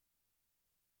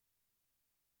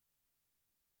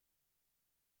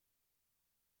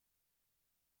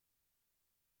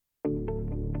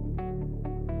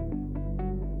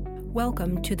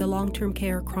Welcome to the Long-Term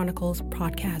Care Chronicles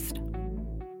podcast.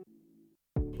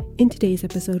 In today's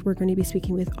episode, we're going to be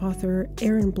speaking with author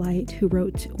Erin Blight, who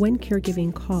wrote When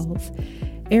Caregiving Calls.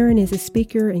 Erin is a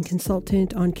speaker and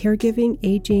consultant on caregiving,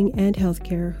 aging, and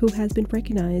healthcare who has been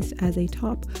recognized as a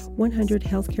top 100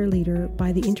 healthcare leader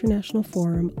by the International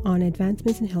Forum on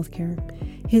Advancements in Healthcare.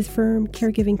 His firm,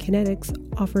 Caregiving Kinetics,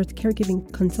 offers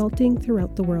caregiving consulting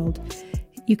throughout the world.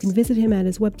 You can visit him at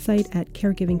his website at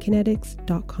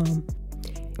caregivingkinetics.com.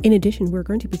 In addition, we're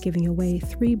going to be giving away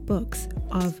 3 books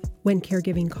of When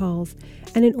Caregiving Calls.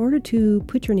 And in order to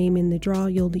put your name in the draw,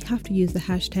 you'll have to use the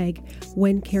hashtag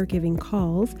When Caregiving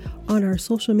Calls on our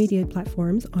social media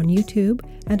platforms on YouTube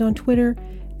and on Twitter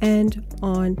and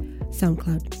on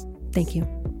SoundCloud. Thank you.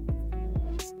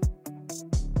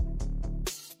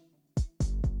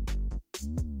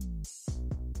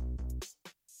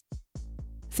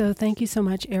 So thank you so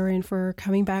much, Erin, for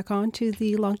coming back on to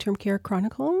the Long-Term Care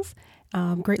Chronicles.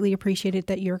 Greatly appreciated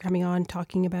that you're coming on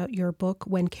talking about your book,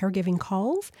 When Caregiving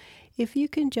Calls. If you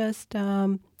can just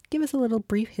give us a little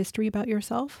brief history about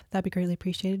yourself, that'd be greatly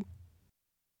appreciated.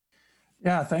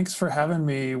 Yeah, thanks for having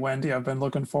me, Wendy. I've been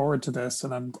looking forward to this,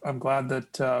 and I'm glad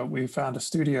that we found a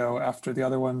studio after the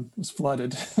other one was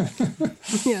flooded.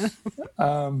 Yeah.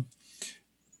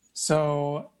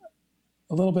 So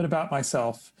a little bit about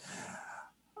myself.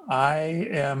 I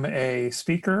am a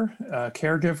speaker, a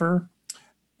caregiver,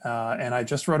 and I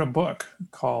just wrote a book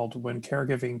called When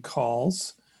Caregiving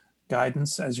Calls,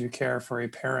 Guidance as You Care for a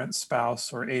Parent,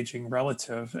 Spouse, or Aging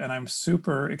Relative. And I'm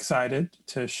super excited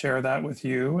to share that with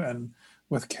you and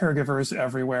with caregivers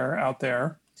everywhere out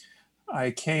there.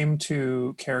 I came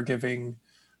to caregiving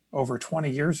over 20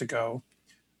 years ago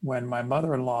when my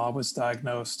mother-in-law was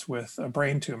diagnosed with a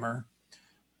brain tumor.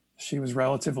 She was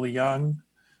relatively young.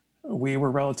 We were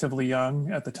relatively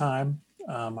young at the time.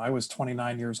 I was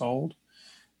 29 years old,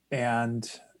 and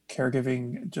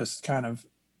caregiving just kind of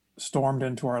stormed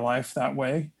into our life that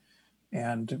way.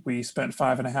 And we spent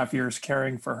 5.5 years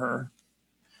caring for her.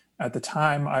 At the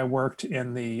time, I worked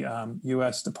in the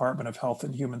U.S. Department of Health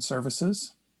and Human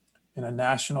Services in a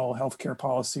national healthcare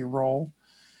policy role.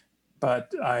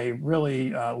 But I really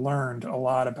learned a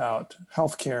lot about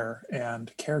healthcare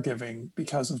and caregiving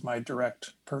because of my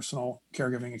direct personal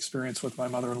caregiving experience with my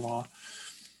mother-in-law.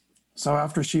 So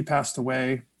after she passed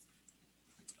away,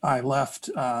 I left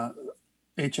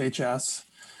HHS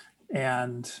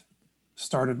and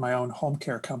started my own home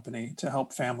care company to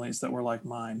help families that were like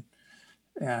mine.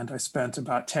 And I spent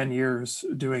about 10 years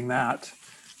doing that.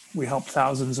 We helped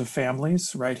thousands of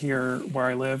families right here where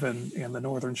I live in the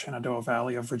northern Shenandoah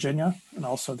Valley of Virginia, and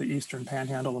also the eastern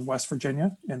panhandle of West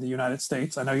Virginia in the United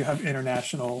States. I know you have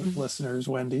international listeners,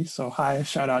 Wendy. So hi,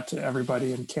 shout out to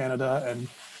everybody in Canada and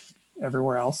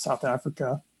everywhere else, South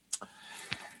Africa.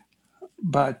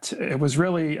 But it was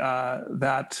really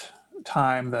that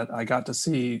time that I got to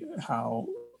see how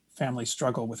families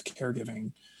struggle with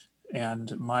caregiving.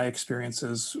 And my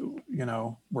experiences,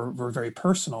 were very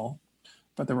personal.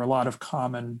 But there were a lot of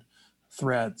common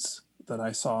threads that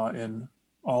I saw in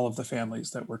all of the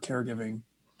families that were caregiving.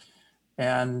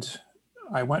 And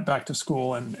I went back to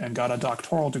school and got a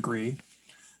doctoral degree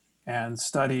and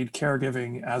studied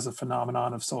caregiving as a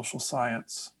phenomenon of social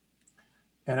science.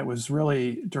 And it was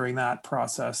really during that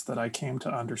process that I came to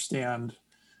understand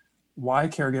why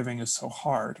caregiving is so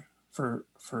hard for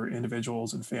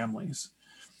individuals and families.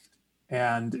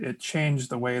 And it changed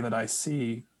the way that I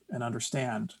see and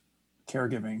understand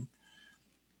caregiving.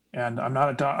 And I'm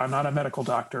not a medical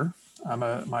doctor.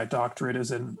 My doctorate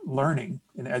is in learning,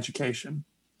 in education.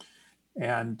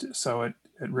 And so it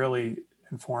really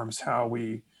informs how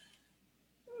we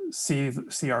see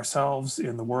ourselves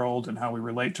in the world and how we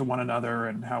relate to one another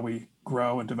and how we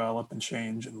grow and develop and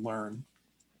change and learn.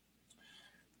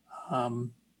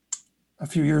 A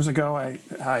few years ago,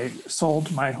 I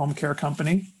sold my home care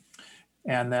company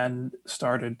and then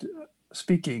started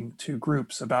speaking to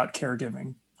groups about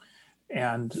caregiving.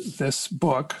 And this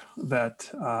book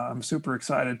that I'm super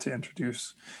excited to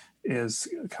introduce is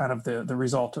kind of the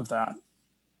result of that.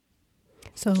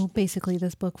 So basically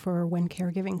this book for When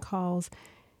Caregiving Calls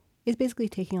is basically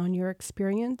taking on your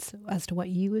experience as to what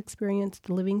you experienced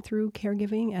living through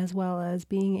caregiving, as well as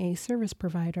being a service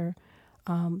provider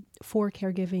for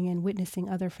caregiving and witnessing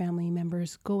other family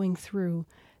members going through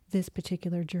this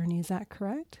particular journey. Is that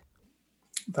correct?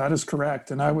 That is correct.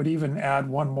 And I would even add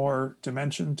one more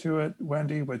dimension to it,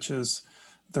 Wendy, which is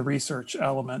the research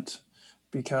element,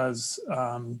 because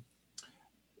there's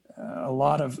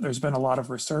been a lot of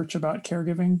research about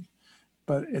caregiving,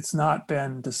 but it's not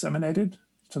been disseminated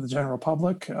to the general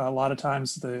public. A lot of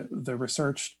times the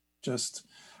research just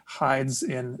hides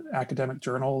in academic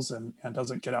journals and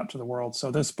doesn't get out to the world.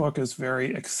 So this book is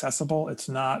very accessible. It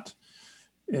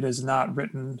is not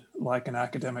written like an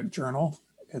academic journal.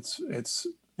 It's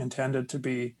intended to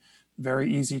be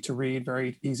very easy to read,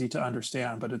 very easy to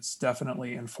understand, but it's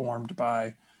definitely informed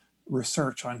by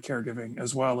research on caregiving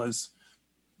as well as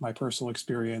my personal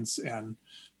experience and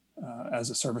as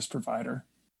a service provider.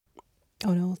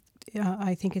 Oh no,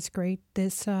 I think it's great.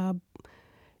 This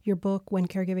your book, When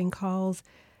Caregiving Calls,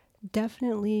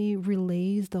 definitely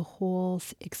relays the whole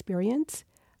experience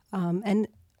and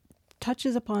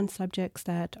touches upon subjects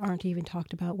that aren't even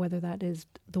talked about, whether that is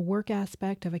the work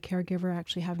aspect of a caregiver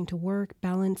actually having to work,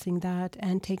 balancing that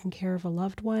and taking care of a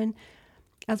loved one,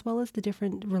 as well as the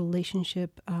different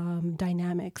relationship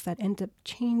dynamics that end up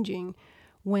changing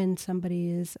when somebody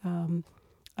is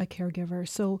a caregiver.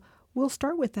 So we'll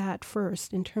start with that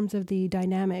first in terms of the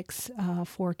dynamics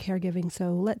for caregiving.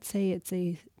 So let's say it's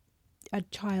a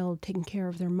child taking care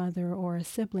of their mother or a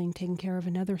sibling taking care of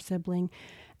another sibling,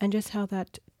 and just how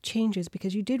that changes,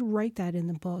 because you did write that in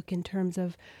the book in terms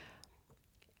of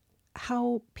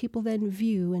how people then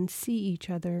view and see each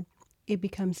other. It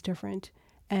becomes different.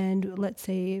 And let's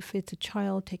say if it's a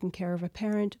child taking care of a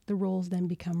parent, the roles then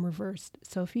become reversed.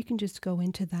 So if you can just go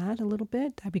into that a little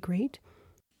bit, that'd be great.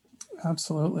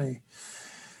 Absolutely.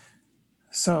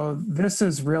 So this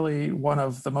is really one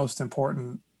of the most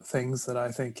important things that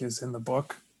I think is in the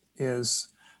book, is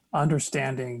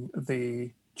understanding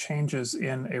the changes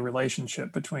in a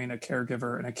relationship between a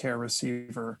caregiver and a care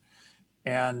receiver.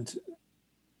 And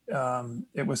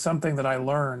it was something that I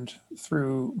learned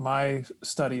through my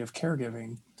study of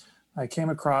caregiving. I came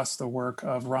across the work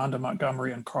of Rhonda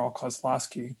Montgomery and Carl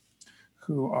Kozlowski,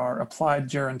 who are applied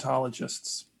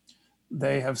gerontologists.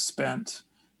 They have spent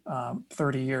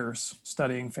 30 years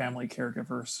studying family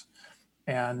caregivers.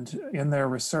 And in their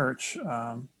research,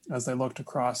 as they looked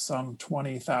across some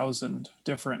 20,000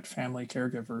 different family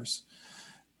caregivers,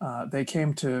 they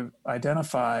came to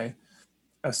identify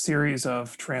a series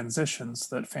of transitions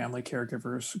that family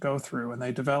caregivers go through, and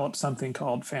they developed something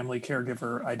called family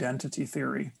caregiver identity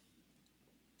theory.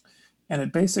 And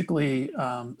it basically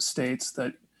states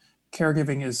that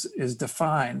caregiving is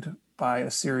defined by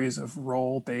a series of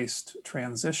role-based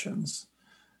transitions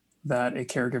that a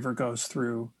caregiver goes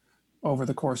through over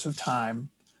the course of time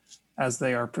as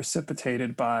they are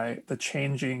precipitated by the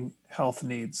changing health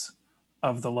needs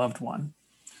of the loved one.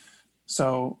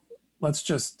 So let's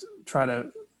just try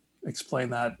to explain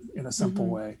that in a simple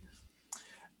way.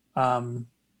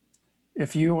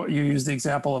 If you use the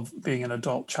example of being an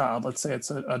adult child, let's say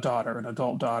it's an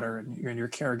adult daughter, and you're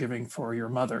caregiving for your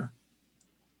mother.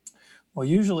 Well,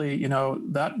 usually,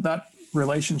 that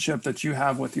relationship that you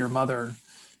have with your mother,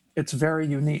 it's very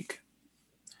unique.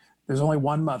 There's only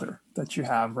one mother that you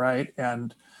have, right?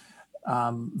 And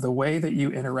the way that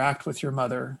you interact with your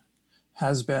mother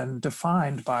has been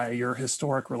defined by your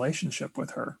historic relationship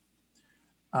with her.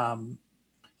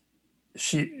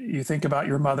 You think about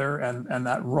your mother and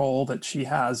that role that she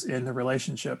has in the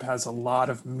relationship has a lot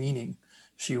of meaning.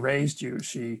 She raised you.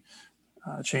 She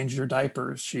changed your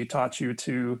diapers. She taught you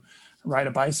to ride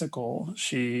a bicycle.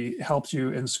 She helped you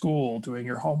in school doing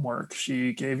your homework.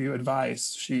 She gave you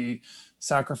advice. She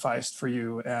sacrificed for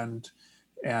you. And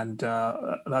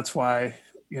that's why,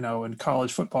 in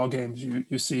college football games,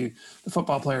 you see the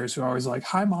football players who are always like,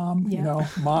 "Hi, Mom." Yeah.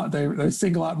 Mom. They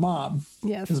single out Mom.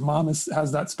 Yes. Because Mom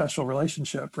has that special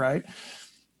relationship, right?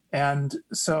 And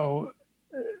so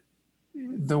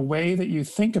the way that you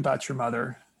think about your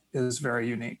mother is very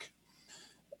unique.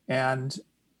 And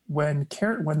when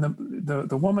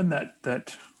the woman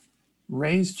that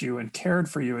raised you and cared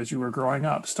for you as you were growing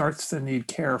up starts to need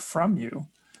care from you,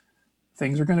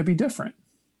 things are going to be different.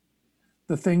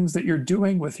 The things that you're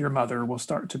doing with your mother will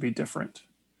start to be different.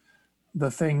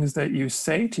 The things that you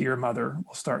say to your mother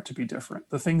will start to be different.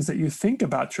 The things that you think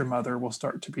about your mother will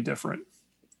start to be different.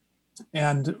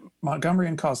 And Montgomery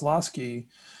and Kozlowski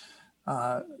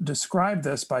describe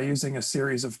this by using a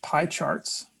series of pie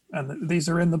charts. And these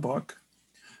are in the book.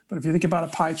 But if you think about a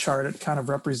pie chart, it kind of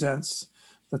represents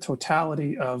the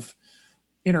totality of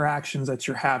interactions that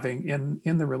you're having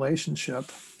in the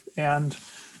relationship. And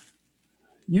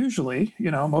usually,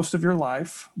 most of your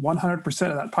life,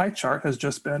 100% of that pie chart has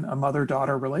just been a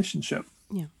mother-daughter relationship.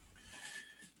 Yeah.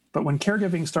 But when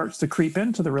caregiving starts to creep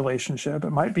into the relationship, it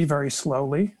might be very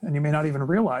slowly, and you may not even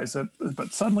realize it,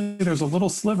 but suddenly there's a little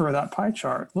sliver of that pie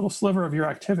chart, little sliver of your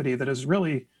activity that is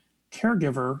really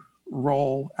caregiver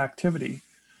role activity,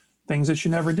 things that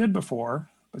you never did before,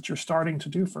 but you're starting to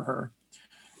do for her.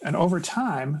 And over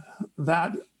time,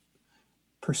 that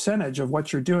percentage of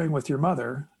what you're doing with your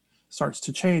mother starts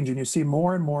to change, and you see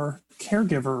more and more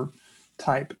caregiver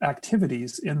type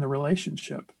activities in the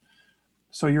relationship.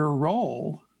 So your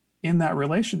role in that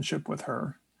relationship with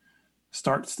her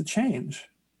starts to change,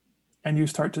 and you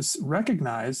start to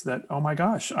recognize that, oh my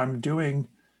gosh, I'm doing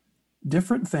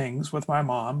different things with my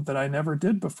mom that I never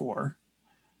did before,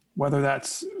 whether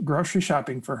that's grocery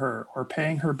shopping for her or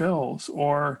paying her bills,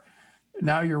 or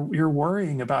now you're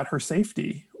worrying about her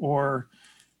safety, or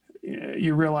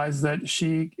you realize that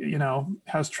she,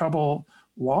 has trouble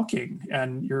walking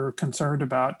and you're concerned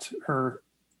about her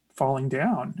falling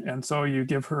down. And so you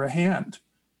give her a hand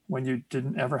when you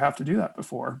didn't ever have to do that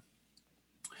before.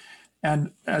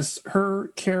 And as her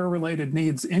care-related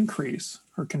needs increase,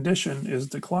 her condition is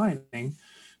declining,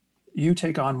 you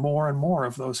take on more and more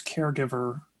of those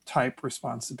caregiver-type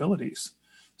responsibilities.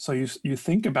 So you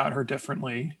think about her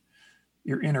differently,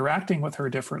 you're interacting with her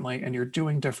differently, and you're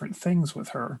doing different things with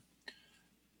her.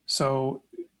 So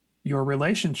your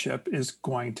relationship is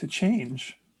going to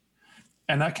change.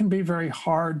 And that can be very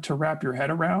hard to wrap your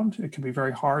head around. It can be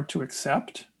very hard to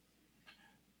accept.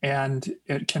 And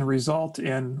it can result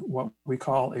in what we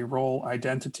call a role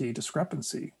identity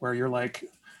discrepancy, where you're like,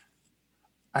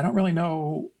 I don't really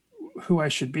know who I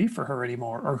should be for her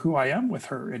anymore, or who I am with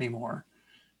her anymore.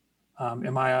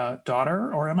 Am I a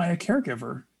daughter or am I a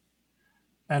caregiver?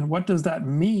 And what does that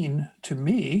mean to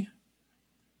me?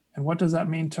 And what does that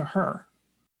mean to her?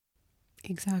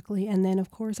 Exactly. And then,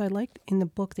 of course, I liked in the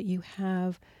book that you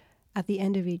have at the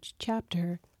end of each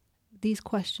chapter these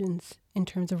questions in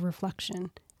terms of reflection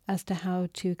as to how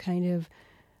to kind of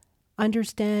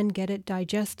understand, get it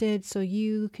digested, so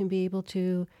you can be able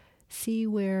to see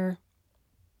where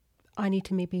I need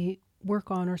to maybe work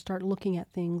on or start looking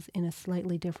at things in a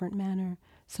slightly different manner.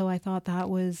 So I thought that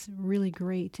was really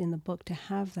great in the book to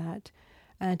have that,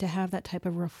 and to have that type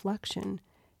of reflection.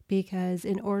 Because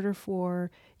in order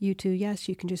for you to, yes,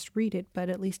 you can just read it, but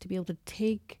at least to be able to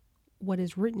take what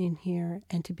is written in here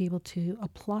and to be able to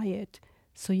apply it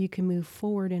so you can move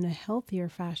forward in a healthier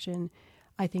fashion,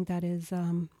 I think that is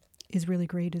really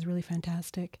great, is really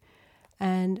fantastic.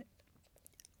 And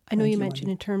I know you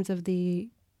mentioned in terms of the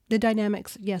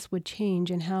dynamics, yes, would change,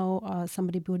 and how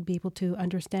somebody would be able to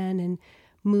understand and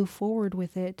move forward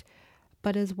with it,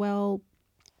 but as well,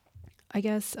 I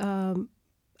guess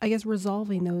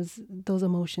resolving those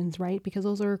emotions, right? Because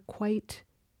those are quite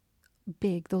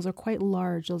big. Those are quite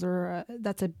large.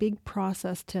 That's a big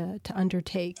process to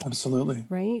undertake. Absolutely.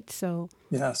 Right? So.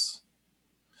 Yes.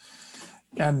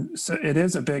 And so it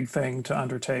is a big thing to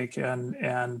undertake,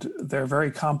 and they're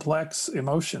very complex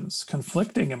emotions,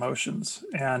 conflicting emotions.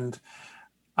 And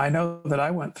I know that I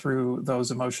went through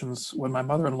those emotions when my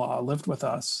mother-in-law lived with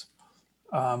us.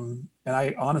 And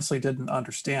I honestly didn't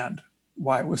understand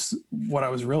why it was what I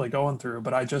was really going through,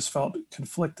 but I just felt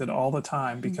conflicted all the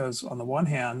time because on the one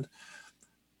hand,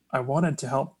 I wanted to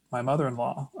help my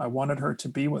mother-in-law. I wanted her to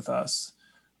be with us.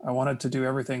 I wanted to do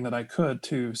everything that I could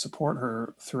to support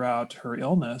her throughout her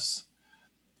illness.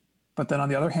 But then on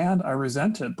the other hand, I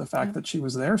resented the fact that she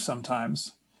was there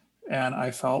sometimes. And I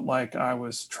felt like I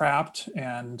was trapped.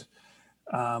 And,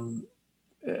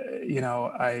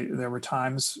 there were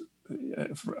times,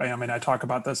 I talk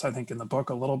about this, I think, in the book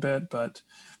a little bit, but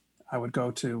I would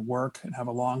go to work and have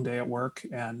a long day at work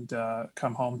and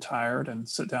come home tired and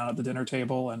sit down at the dinner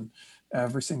table, and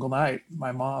every single night,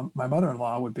 my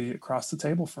mother-in-law would be across the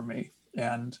table from me.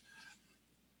 And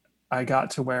I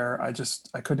got to where I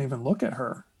couldn't even look at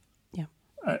her. Yeah.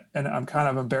 And I'm kind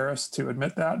of embarrassed to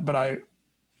admit that, but I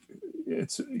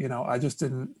just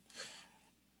didn't,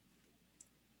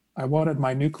 I wanted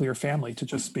my nuclear family to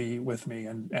just be with me.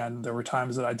 And there were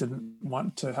times that I didn't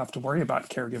want to have to worry about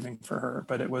caregiving for her,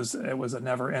 but it was a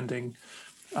never ending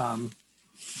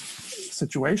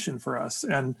situation for us.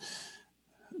 And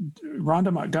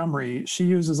Rhonda Montgomery, she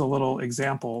uses a little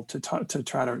example to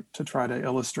try to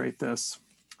illustrate this.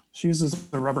 She uses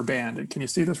a rubber band. And can you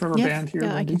see this rubber band here?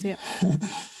 Yeah, Wendy? I can see it.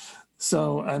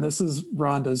 So, and this is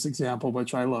Rhonda's example,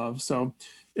 which I love. So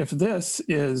if this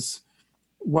is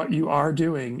what you are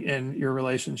doing in your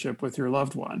relationship with your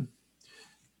loved one,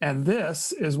 and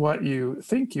this is what you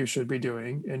think you should be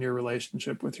doing in your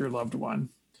relationship with your loved one,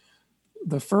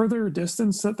 the further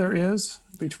distance that there is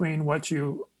between what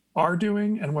you are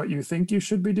doing and what you think you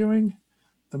should be doing,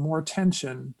 the more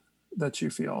tension that you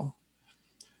feel.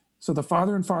 So the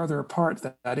farther and farther apart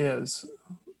that is,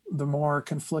 the more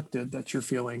conflicted that you're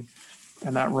feeling,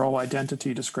 and that role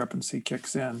identity discrepancy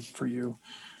kicks in for you.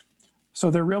 So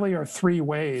there really are three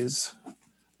ways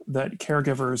that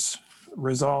caregivers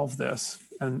resolve this,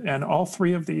 and all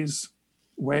three of these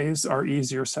ways are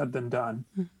easier said than done.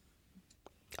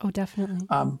 Oh, definitely.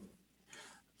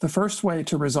 The first way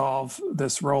to resolve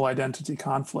this role identity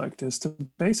conflict is to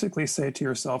basically say to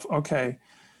yourself, okay,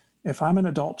 if I'm an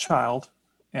adult child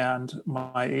and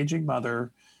my aging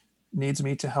mother needs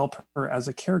me to help her as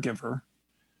a caregiver,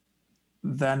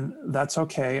 then that's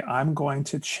okay. I'm going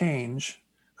to change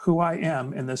who I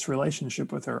am in this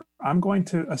relationship with her. I'm going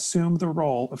to assume the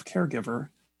role of caregiver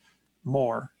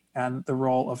more and the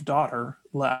role of daughter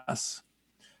less.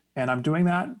 And I'm doing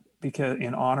that because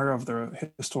in honor of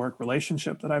the historic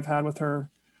relationship that I've had with her.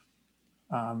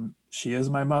 She is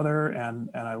my mother, and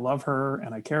I love her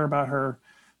and I care about her,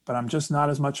 but I'm just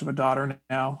not as much of a daughter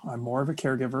now. I'm more of a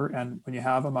caregiver. And when you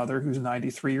have a mother who's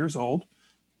 93 years old,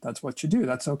 that's what you do.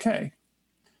 That's okay.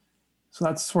 So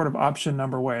that's sort of option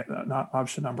number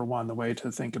one, the way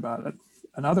to think about it.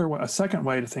 A second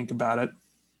way to think about it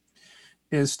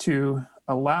is to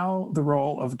allow the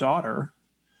role of daughter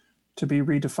to be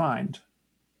redefined,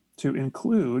 to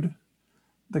include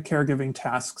the caregiving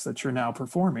tasks that you're now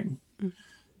performing. Mm.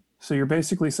 So you're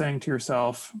basically saying to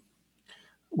yourself,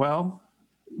 well,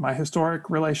 my historic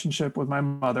relationship with my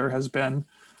mother has been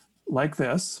like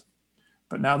this,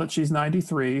 but now that she's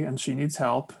 93 and she needs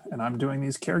help and I'm doing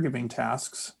these caregiving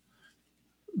tasks,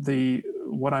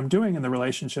 what I'm doing in the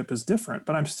relationship is different,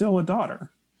 but I'm still a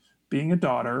daughter. Being a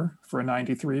daughter for a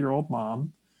 93-year-old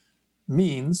mom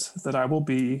means that I will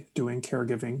be doing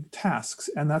caregiving tasks,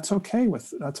 and that's okay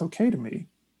to me.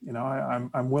 You know,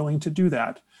 I'm willing to do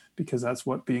that because that's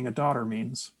what being a daughter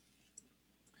means.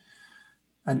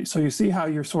 And so you see how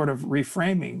you're sort of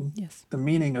reframing the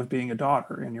meaning of being a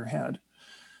daughter in your head.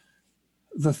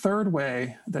 The third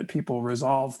way that people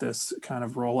resolve this kind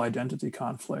of role identity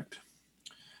conflict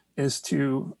is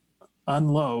to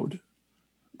unload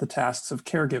the tasks of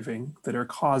caregiving that are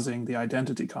causing the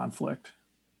identity conflict.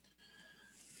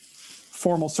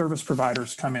 Formal service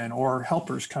providers come in or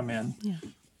helpers come in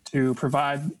to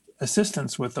provide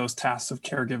assistance with those tasks of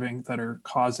caregiving that are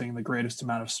causing the greatest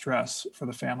amount of stress for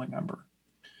the family member.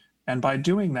 And by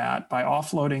doing that, by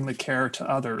offloading the care to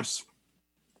others,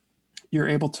 you're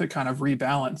able to kind of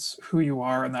rebalance who you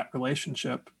are in that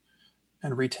relationship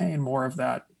and retain more of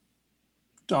that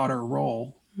daughter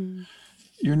role. Mm.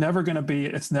 It's never going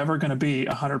to be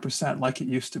 100% like it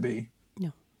used to be.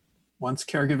 No. Once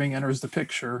caregiving enters the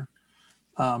picture,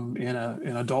 in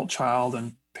an adult child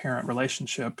and parent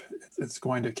relationship, it's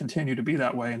going to continue to be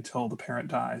that way until the parent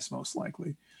dies, most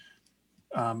likely.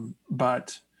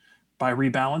 But by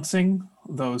rebalancing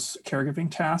those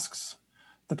caregiving tasks,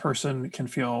 the person can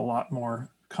feel a lot more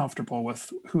comfortable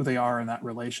with who they are in that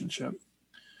relationship.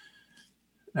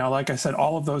 Now, like I said,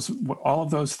 all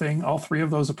three of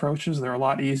those approaches, they're a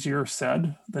lot easier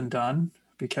said than done,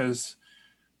 because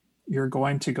you're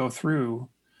going to go through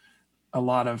a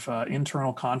lot of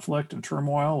internal conflict and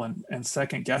turmoil and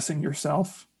second guessing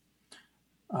yourself,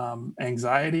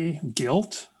 anxiety,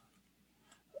 guilt,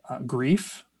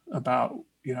 grief about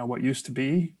what used to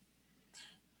be.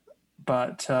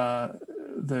 But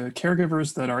the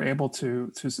caregivers that are able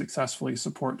to successfully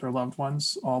support their loved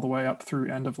ones all the way up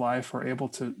through end of life are able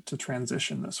to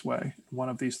transition this way, one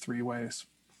of these three ways.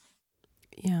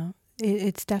 Yeah,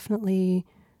 it's definitely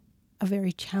a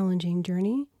very challenging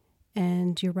journey.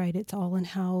 And you're right, it's all in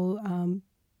how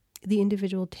the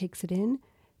individual takes it in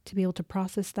to be able to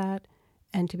process that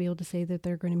and to be able to say that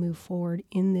they're going to move forward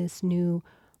in this new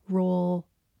role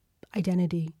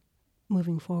identity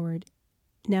moving forward.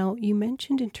 Now, you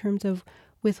mentioned in terms of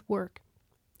with work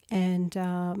and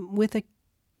with a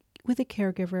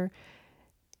caregiver,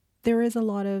 there is a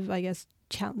lot of, I guess,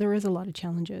 there is a lot of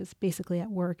challenges basically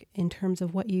at work in terms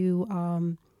of what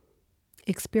you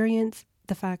experience,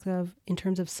 the fact of in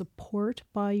terms of support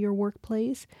by your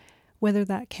workplace, whether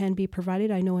that can be provided.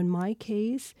 I know in my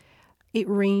case, it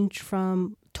ranged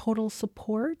from total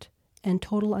support and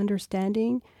total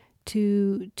understanding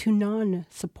to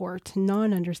non-support,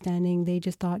 non-understanding. They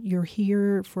just thought, you're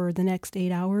here for the next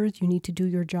 8 hours. You need to do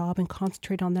your job and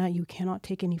concentrate on that. You cannot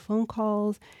take any phone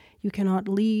calls. You cannot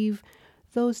leave,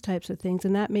 those types of things.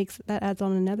 And that adds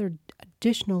on another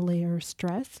additional layer of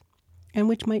stress, and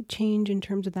which might change in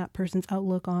terms of that person's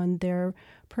outlook on their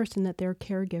person that they're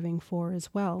caregiving for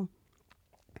as well.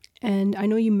 And I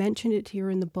know you mentioned it here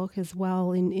in the book as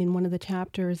well, in one of the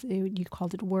chapters, you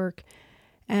called it work.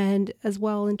 And as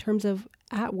well, in terms of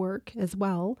at work as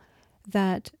well,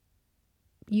 that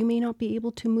you may not be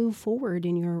able to move forward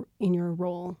in your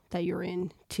role that you're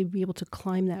in, to be able to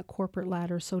climb that corporate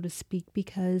ladder, so to speak,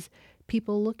 because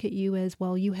people look at you as,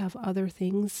 well, you have other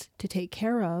things to take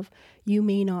care of. You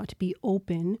may not be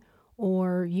open,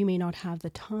 or you may not have the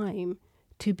time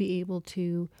to be able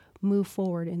to move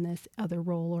forward in this other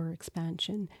role or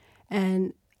expansion.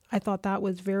 And I thought that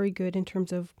was very good in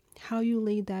terms of how you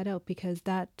laid that out, because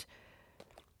that,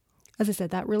 as I said,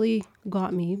 that really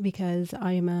got me, because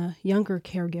I am a younger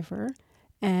caregiver,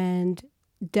 and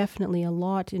definitely a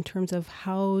lot in terms of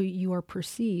how you are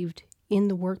perceived in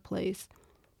the workplace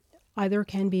either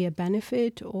can be a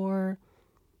benefit or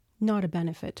not a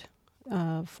benefit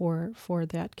for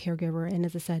that caregiver. And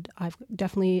as I said, I've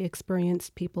definitely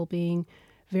experienced people being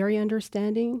very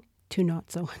understanding to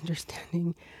not so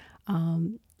understanding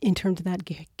in terms of that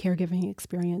caregiving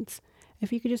experience.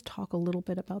 If you could just talk a little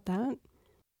bit about that.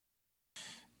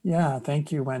 Yeah,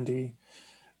 thank you, Wendy.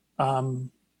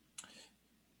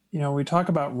 We talk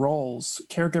about roles.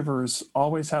 Caregivers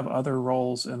always have other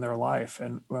roles in their life.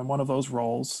 And one of those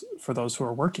roles for those who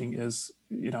are working is,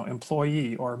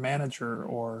 employee or manager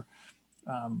or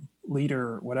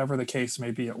leader, whatever the case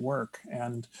may be at work.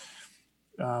 And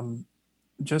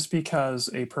just because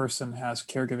a person has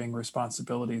caregiving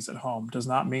responsibilities at home does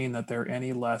not mean that they're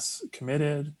any less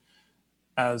committed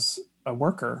as a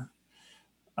worker.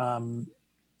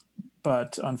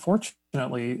 But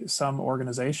unfortunately, some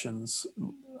organizations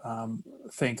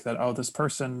think that, oh, this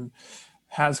person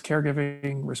has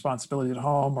caregiving responsibility at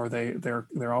home, or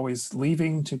they're always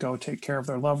leaving to go take care of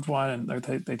their loved one, and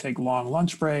they take long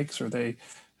lunch breaks, or they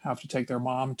have to take their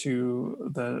mom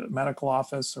to the medical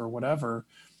office or whatever,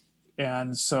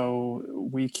 and so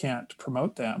we can't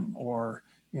promote them, or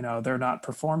they're not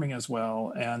performing as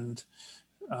well. And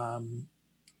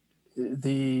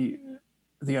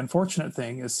the unfortunate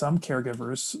thing is some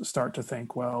caregivers start to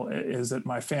think, well, is it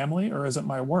my family or is it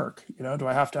my work? Do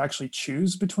I have to actually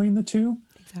choose between the two?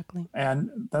 Exactly.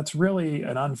 And that's really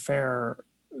an unfair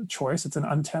choice. It's an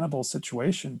untenable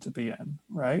situation to be in,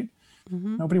 right?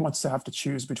 Mm-hmm. Nobody wants to have to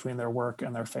choose between their work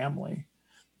and their family.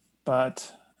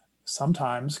 But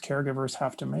sometimes caregivers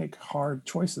have to make hard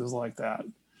choices like that.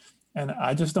 And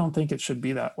I just don't think it should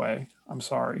be that way. I'm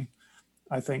sorry.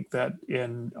 I think that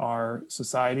in our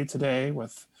society today,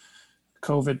 with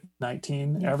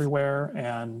COVID-19 everywhere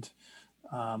and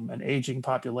an aging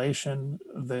population,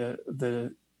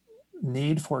 the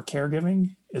need for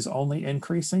caregiving is only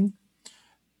increasing,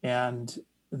 and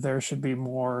there should be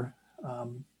more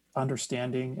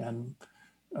understanding and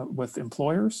with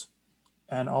employers,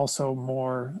 and also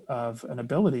more of an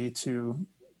ability to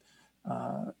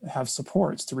have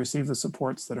supports, to receive the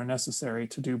supports that are necessary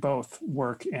to do both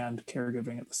work and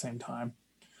caregiving at the same time.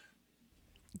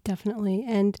 Definitely.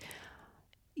 And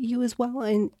you as well,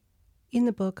 in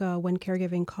the book, When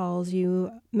Caregiving Calls,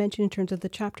 you mentioned in terms of the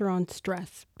chapter on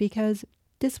stress, because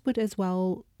this would as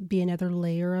well be another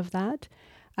layer of that,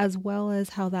 as well as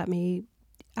how that may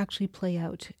actually play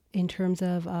out in terms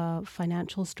of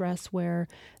financial stress, where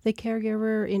the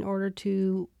caregiver, in order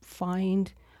to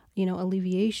find,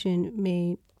 alleviation,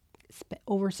 may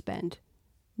overspend,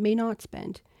 may not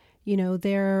spend.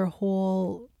 Their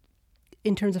whole,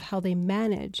 in terms of how they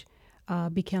manage,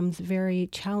 becomes very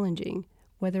challenging.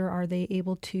 Whether are they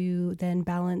able to then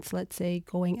balance, let's say,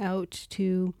 going out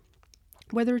to,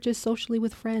 whether just socially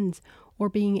with friends, or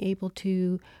being able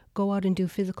to go out and do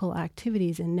physical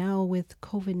activities. And now with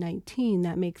COVID-19,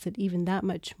 that makes it even that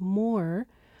much more,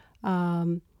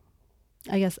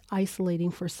 isolating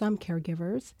for some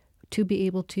caregivers to be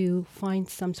able to find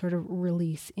some sort of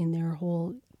release in their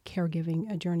whole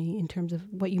caregiving journey, in terms of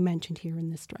what you mentioned here in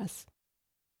the stress.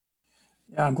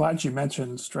 Yeah, I'm glad you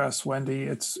mentioned stress, Wendy.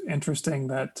 It's interesting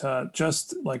that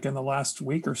just like in the last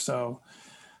week or so,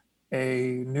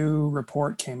 a new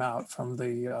report came out from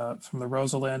the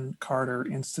Rosalind Carter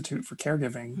Institute for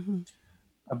Caregiving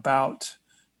about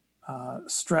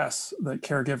stress that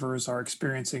caregivers are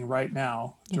experiencing right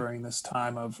now during this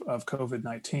time of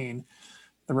COVID-19.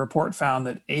 The report found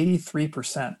that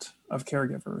 83% of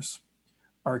caregivers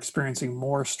are experiencing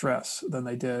more stress than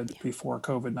they did before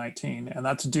COVID-19. And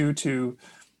that's due to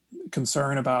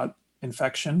concern about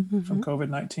infection from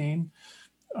COVID-19,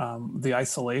 the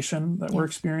isolation that we're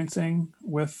experiencing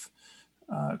with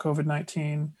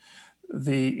COVID-19,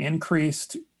 the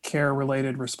increased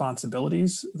care-related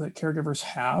responsibilities that caregivers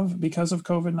have because of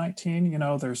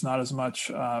COVID-19. There's not as much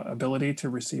ability to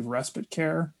receive respite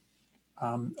care.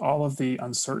 All of the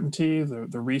uncertainty,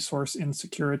 the resource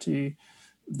insecurity,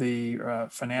 the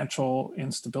financial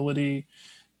instability,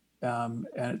 and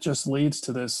it just leads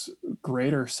to this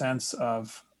greater sense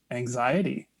of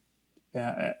anxiety,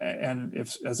 and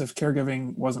as if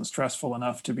caregiving wasn't stressful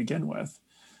enough to begin with.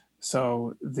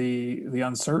 So the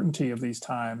uncertainty of these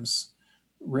times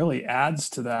really adds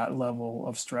to that level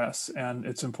of stress, and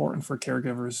it's important for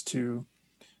caregivers to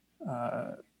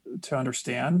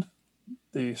understand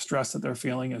the stress that they're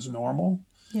feeling is normal.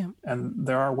 Yeah. And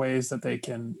there are ways that they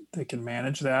can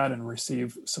manage that and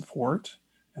receive support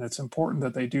And it's important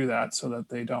that they do that so that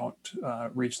they don't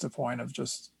reach the point of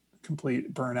just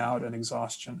complete burnout and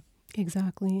exhaustion.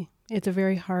 Exactly. It's a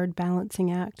very hard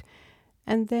balancing act.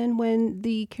 And then when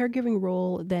the caregiving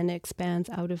role then expands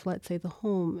out of, let's say, the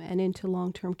home and into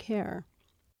long-term care,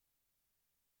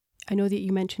 I know that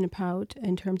you mentioned about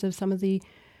in terms of some of the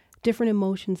different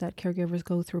emotions that caregivers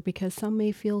go through, because some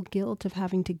may feel guilt of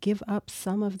having to give up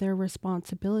some of their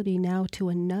responsibility now to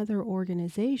another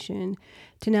organization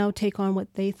to now take on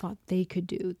what they thought they could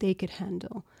do, they could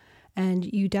handle.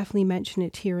 And you definitely mention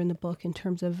it here in the book in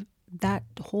terms of that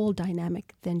whole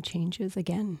dynamic then changes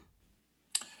again.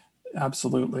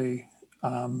 Absolutely.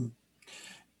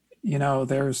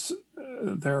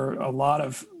 There are a lot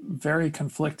of very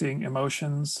conflicting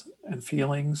emotions and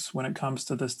feelings when it comes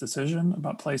to this decision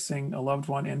about placing a loved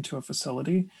one into a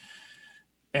facility.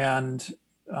 And,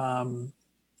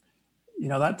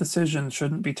 that decision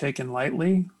shouldn't be taken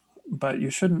lightly, but you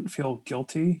shouldn't feel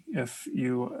guilty if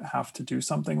you have to do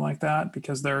something like that,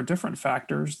 because there are different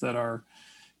factors that are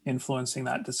influencing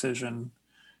that decision.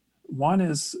 One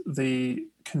is the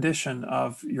condition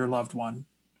of your loved one.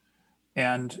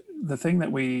 And the thing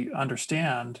that we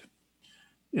understand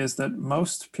is that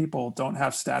most people don't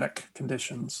have static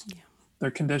conditions. Yeah.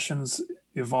 Their conditions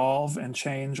evolve and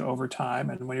change over time.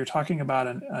 And when you're talking about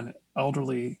an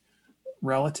elderly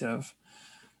relative,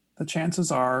 the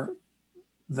chances are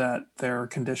that their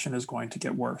condition is going to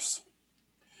get worse.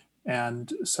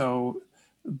 And so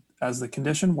as the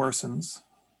condition worsens,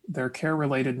 their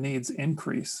care-related needs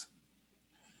increase.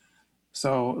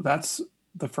 So that's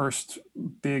the first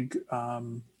big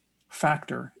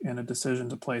factor in a decision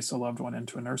to place a loved one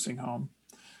into a nursing home.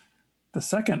 The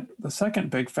second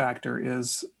big factor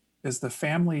is the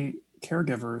family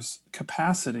caregiver's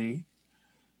capacity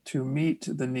to meet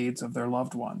the needs of their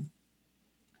loved one.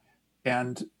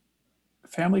 And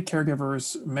family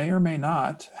caregivers may or may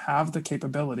not have the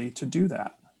capability to do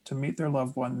that, to meet their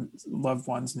loved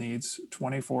one's needs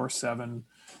 24/7,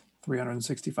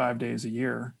 365 days a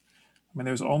year. I mean,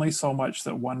 there's only so much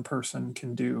that one person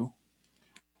can do.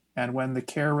 And when the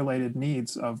care-related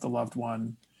needs of the loved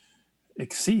one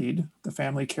exceed the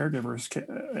family caregiver's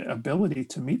ability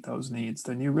to meet those needs,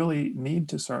 then you really need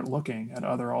to start looking at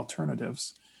other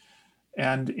alternatives.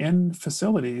 And in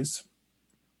facilities,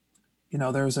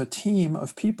 there's a team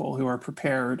of people who are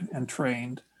prepared and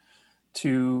trained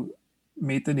to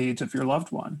meet the needs of your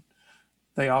loved one.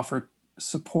 They offer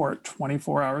support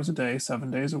 24 hours a day, 7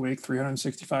 days a week,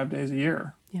 365 days a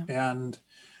year. Yeah. And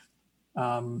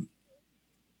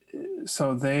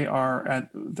so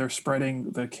they're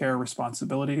spreading the care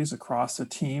responsibilities across a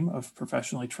team of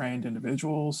professionally trained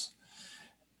individuals.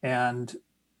 And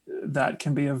that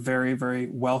can be a very, very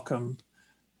welcome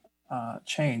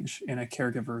change in a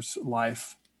caregiver's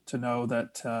life, to know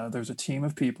that there's a team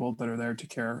of people that are there to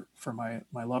care for my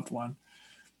loved one.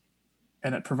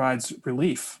 And it provides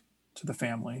relief to the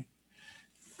family.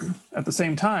 At the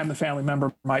same time, the family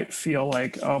member might feel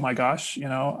like, oh my gosh,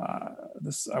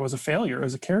 I was a failure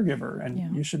as a caregiver,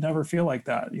 and you should never feel like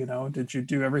that. Did you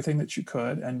do everything that you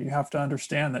could? And you have to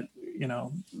understand that,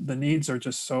 the needs are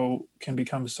just can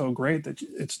become so great that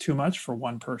it's too much for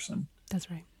one person.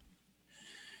 That's right.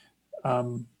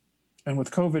 And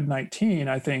with COVID-19,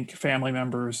 I think family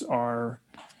members are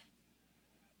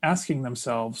asking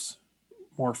themselves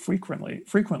more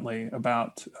frequently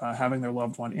about having their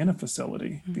loved one in a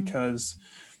facility, mm-hmm. because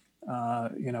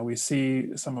we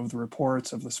see some of the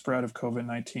reports of the spread of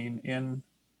COVID-19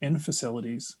 in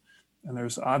facilities, and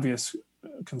there's obvious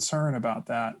concern about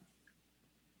that.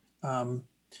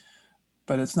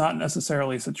 But it's not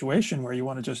necessarily a situation where you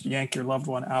want to just yank your loved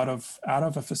one out of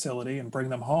a facility and bring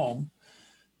them home,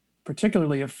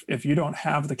 particularly if you don't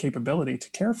have the capability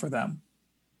to care for them.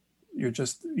 You're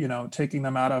just taking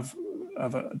them out of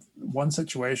one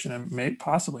situation and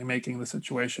possibly making the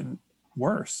situation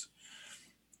worse.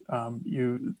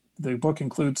 The book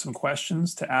includes some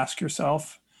questions to ask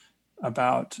yourself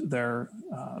about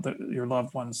your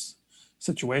loved one's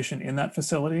situation in that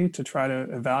facility, to try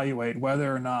to evaluate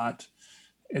whether or not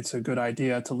it's a good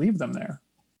idea to leave them there.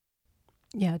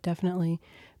 Yeah, definitely.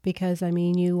 Because,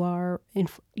 you are,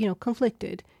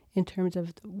 conflicted in terms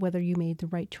of whether you made the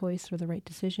right choice or the right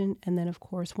decision. And then, of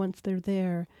course, once they're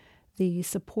there, the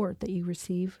support that you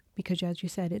receive, because as you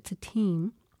said, it's a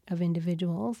team of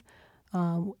individuals.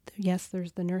 Yes,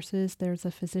 there's the nurses, there's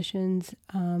the physicians,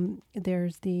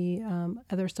 there's the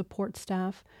other support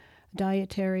staff,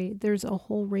 dietary, there's a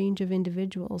whole range of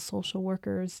individuals, social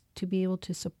workers, to be able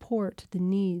to support the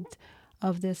needs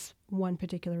of this one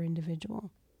particular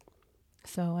individual.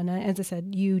 So, and as I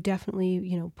said, you definitely,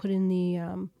 put in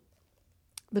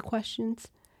the questions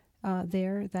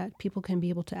there that people can be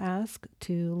able to ask,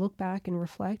 to look back and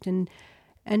reflect. And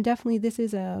definitely this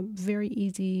is a very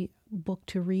easy book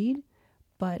to read,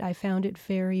 but I found it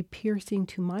very piercing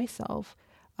to myself,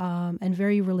 and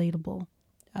very relatable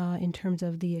in terms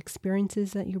of the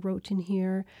experiences that you wrote in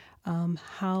here,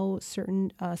 how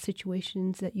certain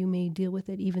situations that you may deal with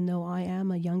it, even though I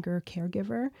am a younger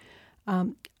caregiver.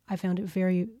 I found it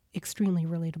very, extremely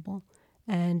relatable.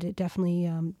 And it definitely,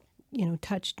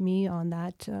 touched me on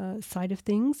that side of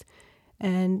things.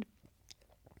 And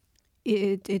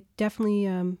it definitely,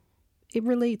 it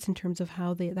relates in terms of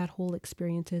how that whole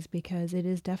experience is, because it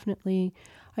is definitely,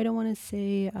 I don't want to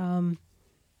say,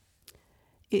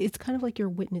 it's kind of like you're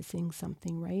witnessing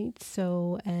something, right?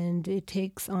 So, and it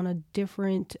takes on a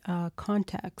different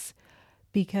context,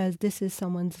 because this is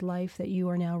someone's life that you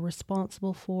are now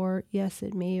responsible for. Yes,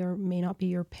 it may or may not be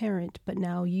your parent, but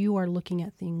now you are looking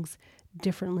at things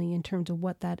differently in terms of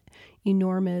what that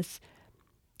enormous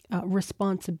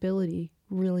responsibility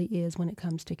really is when it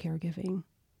comes to caregiving.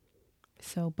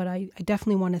 So, but I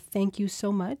definitely want to thank you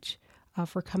so much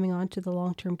for coming on to the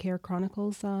Long-Term Care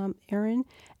Chronicles, Erin,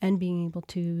 and being able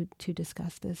to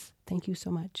discuss this. Thank you so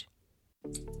much.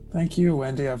 Thank you,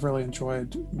 Wendy. I've really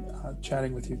enjoyed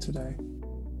chatting with you today.